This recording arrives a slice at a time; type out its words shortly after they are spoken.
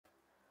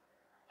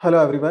Hello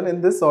everyone,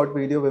 in this short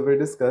video we will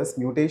discuss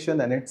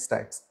mutation and its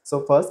types.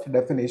 So first,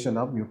 definition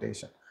of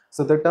mutation.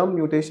 So the term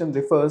mutation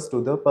refers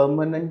to the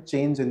permanent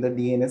change in the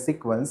DNA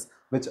sequence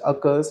which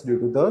occurs due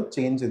to the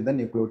change in the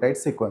nucleotide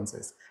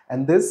sequences.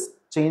 And this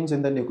change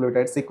in the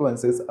nucleotide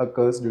sequences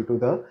occurs due to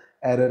the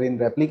error in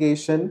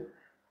replication,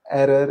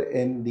 error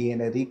in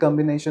DNA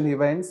recombination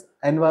events,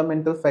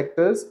 environmental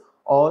factors,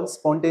 or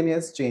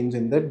spontaneous change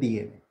in the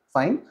DNA.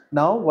 Fine.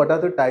 Now, what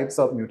are the types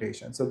of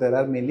mutation? So there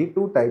are mainly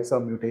two types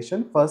of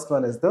mutation. First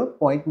one is the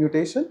point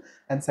mutation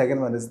and second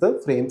one is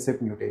the frame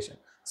shift mutation.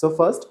 So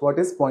first, what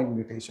is point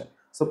mutation?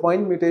 So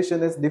point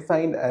mutation is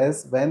defined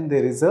as when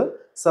there is a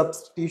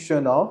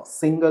substitution of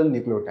single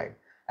nucleotide,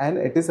 and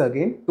it is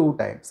again two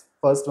types.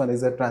 First one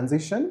is a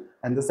transition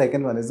and the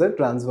second one is a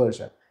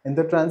transversion. In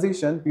the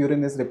transition,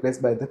 purine is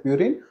replaced by the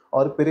purine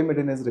or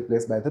pyrimidine is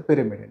replaced by the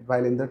pyrimidine,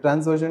 while in the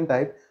transversion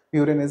type,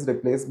 purine is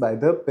replaced by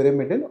the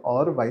pyrimidine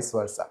or vice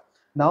versa.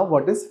 Now,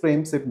 what is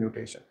frame shift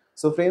mutation?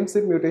 So frame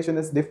shift mutation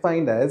is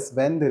defined as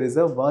when there is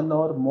a one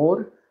or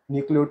more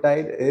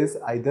nucleotide is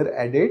either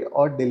added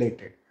or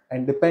deleted,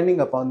 and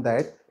depending upon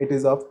that, it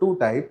is of two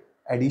type,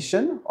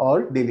 addition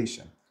or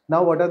deletion.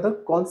 Now, what are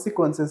the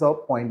consequences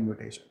of point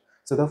mutation?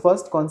 So the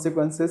first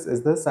consequences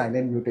is the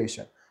silent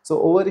mutation. So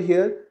over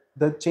here,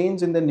 the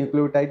change in the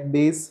nucleotide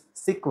base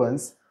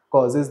sequence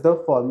causes the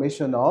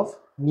formation of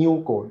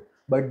new code,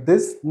 but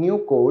this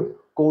new code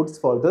codes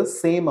for the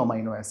same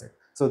amino acid.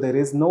 So there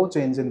is no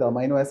change in the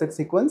amino acid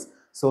sequence,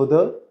 so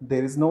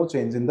there is no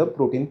change in the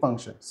protein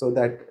function. So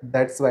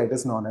that's why it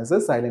is known as a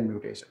silent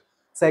mutation.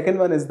 Second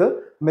one is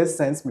the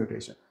missense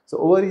mutation. So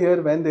over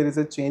here, when there is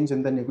a change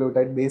in the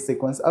nucleotide base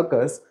sequence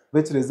occurs,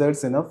 which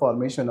results in a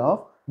formation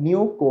of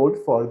new code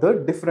for the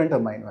different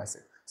amino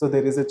acid. So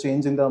there is a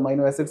change in the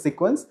amino acid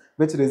sequence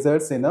which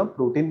results in a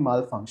protein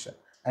malfunction,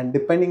 and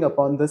depending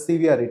upon the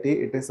severity,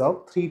 it is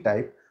of three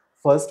types.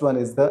 First one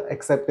is the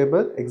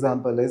acceptable,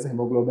 example is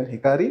hemoglobin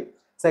Hikari.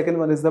 Second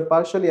one is the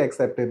partially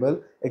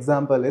acceptable,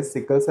 example is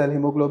sickle cell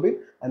hemoglobin.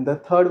 And the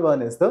third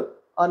one is the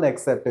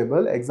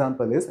unacceptable,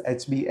 example is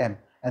HBM.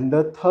 And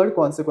the third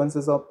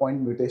consequences of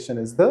point mutation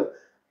is the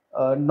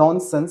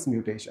nonsense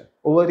mutation.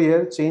 Over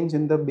here, change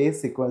in the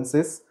base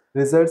sequences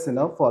results in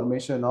a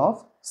formation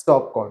of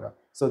stop codon.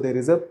 So there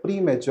is a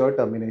premature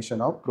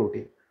termination of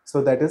protein.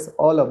 So that is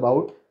all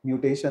about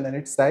mutation and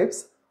its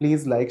types.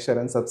 Please like, share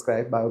and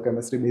subscribe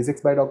Biochemistry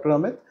Basics by Dr.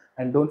 Amit,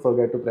 and don't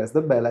forget to press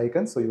the bell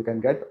icon so you can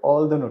get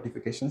all the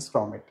notifications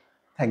from it.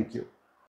 Thank you.